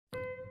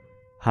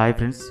Hi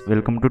friends,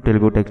 welcome to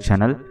Telugu tech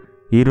channel.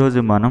 ఈరోజు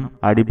మనం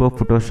అడిబో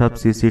Photoshop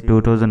CC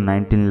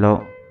 2019లో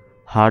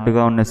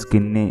హార్డ్గా ఉన్న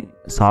స్కిన్ని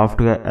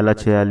సాఫ్ట్గా ఎలా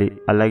చేయాలి,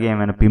 అలాగే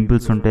ఏమైనా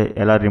పింపుల్స్ ఉంటే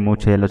ఎలా రిమూవ్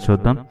చేయాలో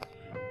చూద్దాం.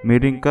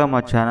 మీరు ఇంకా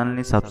మా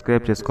ఛానల్ని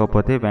సబ్స్క్రైబ్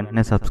చేసుకోకపోతే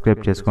వెంటనే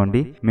సబ్స్క్రైబ్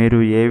చేసుకోండి. మీరు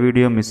ఏ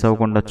వీడియో మిస్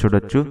అవ్వకుండా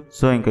చూడొచ్చు.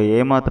 సో ఇంకా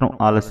ఏమాత్రం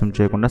ఆలస్యం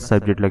చేయకుండా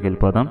సబ్జెక్ట్లోకి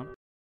వెళ్ళిపోదాం.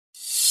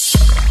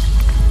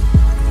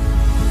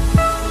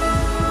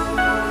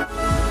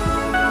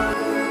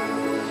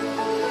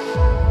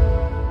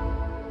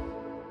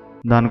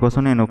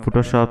 దానికోసం నేను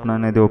ఫోటోషాప్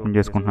అనేది ఓపెన్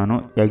చేసుకుంటున్నాను.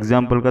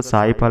 ఎగ్జాంపుల్గా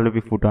సాయి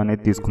పల్లవి ఫోటో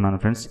అనేది తీసుకున్నాను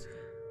ఫ్రెండ్స్.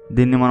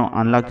 దీన్ని మనం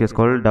అన్లాక్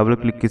చేసుకోవాలి. డబుల్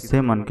క్లిక్ ఇస్తే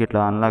మనకి ఇట్లా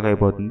అన్లాక్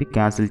అయిపోతుంది.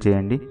 క్యాన్సిల్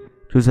చేయండి.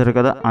 చూసారు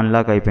కదా,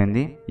 అన్లాక్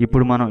అయిపోయింది.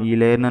 ఇప్పుడు మనం ఈ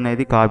లేయర్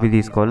అనేది కాపీ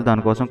తీసుకోవాలి.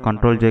 దానికోసం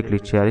Ctrl+J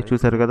క్లిక్ చేయాలి.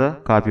 చూసారు కదా,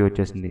 కాపీ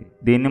వచ్చేసింది.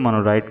 దీన్ని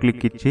మనం రైట్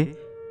క్లిక్ ఇచ్చి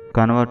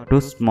కన్వర్ట్ టు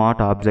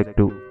స్మార్ట్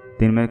ఆబ్జెక్టివ్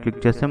దీని మీద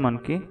క్లిక్ చేస్తే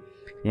మనకి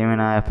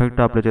ఏమైనా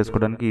ఎఫెక్ట్ అప్లై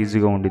చేసుకోవడానికి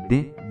ఈజీగా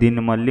ఉండిద్ది.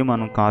 దీన్ని మళ్ళీ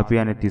మనం కాపీ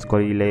అనేది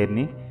తీసుకోవాలి. ఈ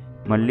లేయర్ని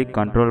మళ్ళీ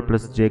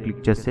Ctrl+J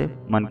క్లిక్ చేస్తే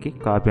మనకి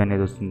కాపీ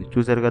అనేది వస్తుంది.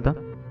 చూసారు కదా,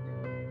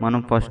 మనం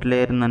ఫస్ట్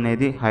లేయర్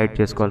అనేది హైడ్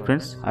చేసుకోవాలి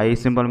ఫ్రెండ్స్. ఐ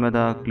సింబల్ మీద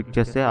క్లిక్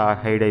చేస్తే ఆ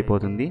హైడ్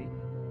అయిపోతుంది.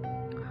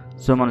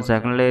 సో మనం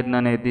సెకండ్ లేయర్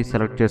అనేది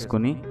సెలెక్ట్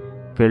చేసుకొని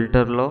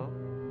ఫిల్టర్లో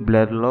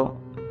బ్లర్లో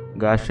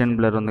గాషియన్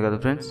బ్లర్ ఉంది కదా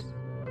ఫ్రెండ్స్,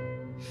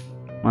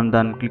 మనం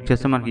దాన్ని క్లిక్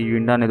చేస్తే మనకి ఈ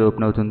విండో అనేది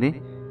ఓపెన్ అవుతుంది.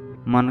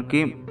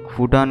 మనకి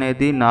ఫోటో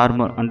అనేది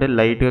నార్మల్ అంటే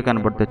లైట్గా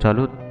కనబడితే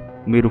చాలు.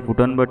 మీరు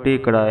ఫోటోని బట్టి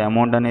ఇక్కడ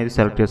అమౌంట్ అనేది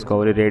సెలెక్ట్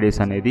చేసుకోవాలి.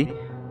 రేడియస్ అనేది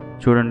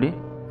చూడండి,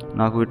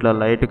 నాకు ఇట్లా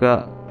లైట్గా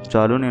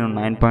చాలు. నేను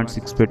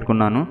 9.6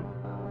 పెట్టుకున్నాను.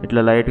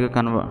 ఇట్లా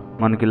లైట్గా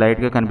మనకి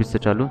లైట్గా కనిపిస్తే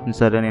చాలు.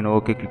 సరే, నేను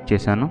ఓకే క్లిక్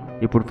చేశాను.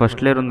 ఇప్పుడు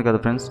ఫస్ట్ లేయర్ ఉంది కదా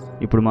ఫ్రెండ్స్,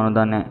 ఇప్పుడు మనం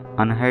దాన్ని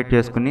అన్హైడ్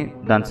చేసుకుని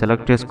దాన్ని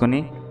సెలెక్ట్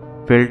చేసుకుని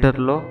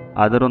ఫిల్టర్లో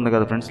అదర్ ఉంది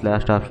కదా ఫ్రెండ్స్,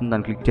 లాస్ట్ ఆప్షన్,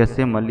 దాన్ని క్లిక్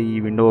చేస్తే మళ్ళీ ఈ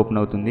విండో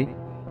ఓపెన్ అవుతుంది.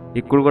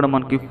 ఇక్కడ కూడా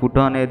మనకి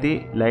ఫోటో అనేది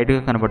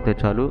లైట్గా కనబడితే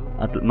చాలు.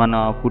 అట్లా మన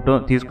ఫోటో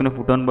తీసుకునే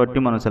ఫోటోని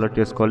బట్టి మనం సెలెక్ట్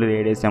చేసుకోవాలి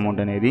రేడియస్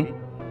అమౌంట్ అనేది.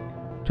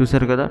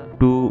 చూసారు కదా,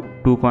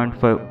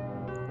 2.5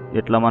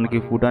 ఇట్లా మనకి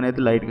ఫోటో అనేది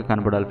లైట్గా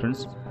కనబడాలి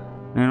ఫ్రెండ్స్.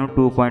 నేను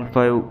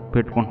 2.5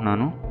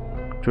 పెట్టుకుంటున్నాను.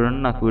 చూడండి,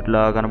 నాకు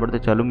ఇట్లా కనబడితే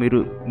చాలు. మీరు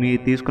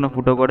తీసుకున్న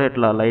ఫోటో కూడా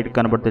ఇట్లా లైట్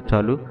కనబడితే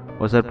చాలు.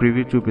 ఒకసారి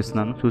ప్రివ్యూ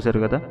చూపిస్తున్నాను.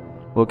 చూసారు కదా,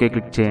 ఓకే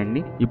క్లిక్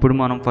చేయండి. ఇప్పుడు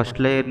మనం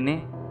ఫస్ట్ లేయర్ని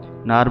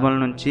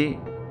నార్మల్ నుంచి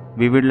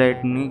వివిడ్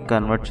లైట్ని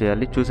కన్వర్ట్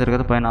చేయాలి. చూసారు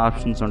కదా, పైన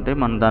ఆప్షన్స్ ఉంటాయి.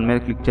 మనం దాని మీద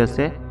క్లిక్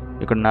చేస్తే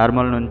ఇక్కడ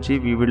నార్మల్ నుంచి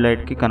వివిడ్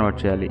లైట్కి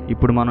కన్వర్ట్ చేయాలి.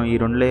 ఇప్పుడు మనం ఈ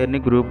రెండు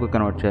లేయర్ని గ్రూప్గా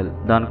కన్వర్ట్ చేయాలి.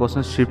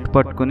 దానికోసం షిఫ్ట్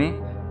పట్టుకుని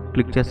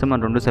క్లిక్ చేస్తే మన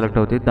రెండు సెలెక్ట్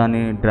అవుతాయి. దాన్ని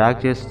డ్రాగ్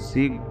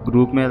చేసి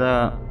గ్రూప్ మీద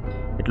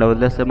ఇట్లా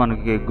వదిలేస్తే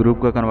మనకి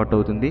గ్రూప్గా కన్వర్ట్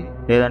అవుతుంది.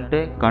 లేదంటే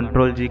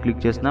Ctrl+G క్లిక్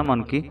చేసినా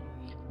మనకి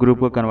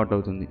గ్రూప్గా కన్వర్ట్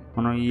అవుతుంది.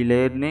 మనం ఈ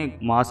లేయర్ని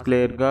మాస్క్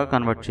లేయర్గా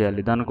కన్వర్ట్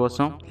చేయాలి.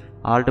 దానికోసం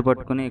ఆల్ట్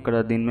పట్టుకుని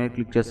ఇక్కడ దీని మీద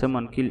క్లిక్ చేస్తే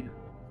మనకి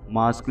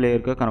మాస్క్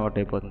లేయర్గా కన్వర్ట్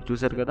అయిపోతుంది.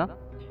 చూసారు కదా,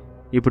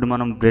 ఇప్పుడు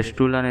మనం బ్రష్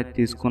టూల్ అనేది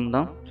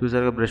తీసుకుందాం.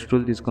 చూసారు కదా, బ్రష్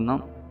టూల్ తీసుకుందాం.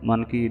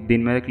 మనకి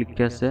దీని మీద క్లిక్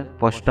చేస్తే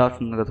ఫస్ట్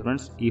ఆప్షన్ ఉంది కదా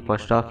ఫ్రెండ్స్, ఈ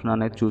ఫస్ట్ ఆప్షన్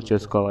అనేది చూస్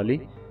చేసుకోవాలి.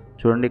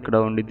 చూడండి, ఇక్కడ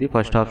ఉండిద్ది.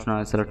 ఫస్ట్ ఆప్షన్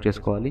అనేది సెలెక్ట్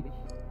చేసుకోవాలి.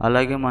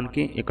 అలాగే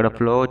మనకి ఇక్కడ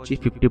ఫ్లో వచ్చి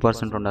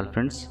 50% ఉండాలి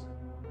ఫ్రెండ్స్,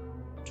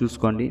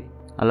 చూసుకోండి.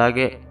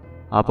 అలాగే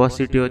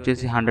అపోసిటీ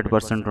వచ్చేసి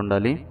 100%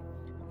 ఉండాలి.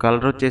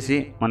 కలర్ వచ్చేసి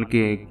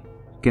మనకి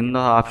కింద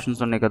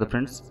ఆప్షన్స్ ఉన్నాయి కదా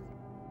ఫ్రెండ్స్,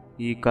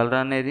 ఈ కలర్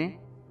అనేది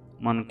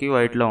మనకి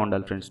వైట్లో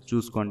ఉండాలి ఫ్రెండ్స్.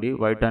 చూసుకోండి,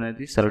 వైట్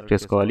అనేది సెలెక్ట్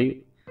చేసుకోవాలి.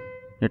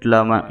 ఇట్లా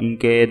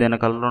ఇంకేదైనా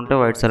కలర్ ఉంటే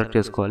వైట్ సెలెక్ట్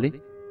చేసుకోవాలి.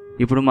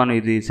 ఇప్పుడు మనం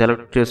ఇది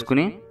సెలెక్ట్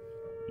చేసుకుని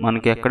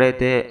మనకి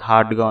ఎక్కడైతే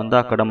హార్డ్గా ఉందో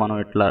అక్కడ మనం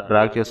ఇట్లా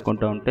డ్రాగ్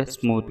చేసుకుంటూ ఉంటే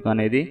స్మూత్గా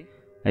అనేది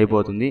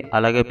అయిపోతుంది.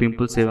 అలాగే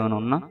పింపుల్స్ ఏమైనా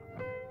ఉన్నా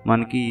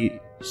మనకి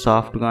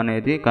సాఫ్ట్గా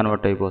అనేది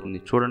కన్వర్ట్ అయిపోతుంది.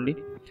 చూడండి,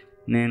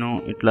 నేను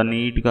ఇట్లా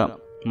నీట్గా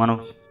మనం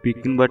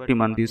పిక్ని బట్టి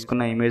మనం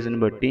తీసుకున్న ఇమేజ్ని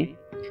బట్టి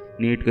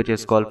నీట్గా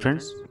చేసుకోవాలి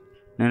ఫ్రెండ్స్.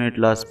 నేను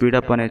ఇట్లా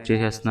స్పీడప్ అనేది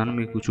చేసేస్తున్నాను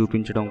మీకు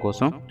చూపించడం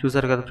కోసం.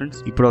 చూసారు కదా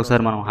ఫ్రెండ్స్, ఇప్పుడు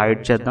ఒకసారి మనం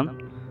హైడ్ చేద్దాం.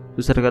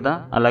 చూసారు కదా,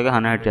 అలాగే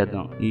అన్హైడ్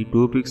చేద్దాం. ఈ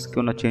 2 పిక్స్కి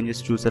ఉన్న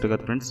చేంజెస్ చూసారు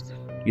కదా ఫ్రెండ్స్,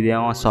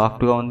 ఇదేమో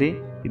సాఫ్ట్గా ఉంది,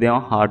 ఇదేమో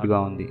హార్డ్గా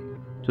ఉంది.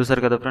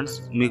 చూసారు కదా ఫ్రెండ్స్,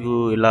 మీకు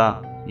ఇలా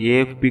ఏ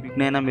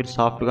పిక్నైనా మీరు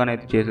సాఫ్ట్గా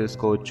అనేది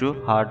చేసేసుకోవచ్చు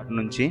హార్డ్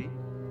నుంచి.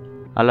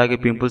 అలాగే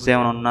పింపుల్స్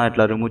ఏమైనా ఉన్నా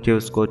ఇట్లా రిమూవ్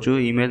చేసుకోవచ్చు.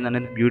 ఇమేజ్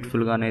అనేది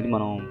బ్యూటిఫుల్గా అనేది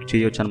మనం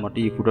చేయొచ్చు అనమాట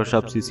ఈ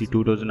ఫోటోషాప్ CC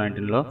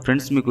 2019లో.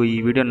 ఫ్రెండ్స్, మీకు ఈ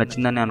వీడియో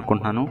నచ్చిందని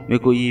అనుకుంటున్నాను.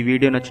 మీకు ఈ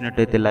వీడియో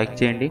నచ్చినట్టయితే లైక్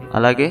చేయండి,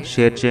 అలాగే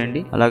షేర్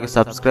చేయండి, అలాగే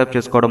సబ్స్క్రైబ్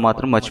చేసుకోవడం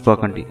మాత్రం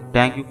మర్చిపోకండి.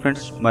 థ్యాంక్ యూ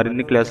ఫ్రెండ్స్,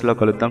 మరిన్ని క్లాసులో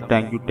కలుద్దాం.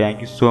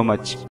 Thank you so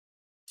much.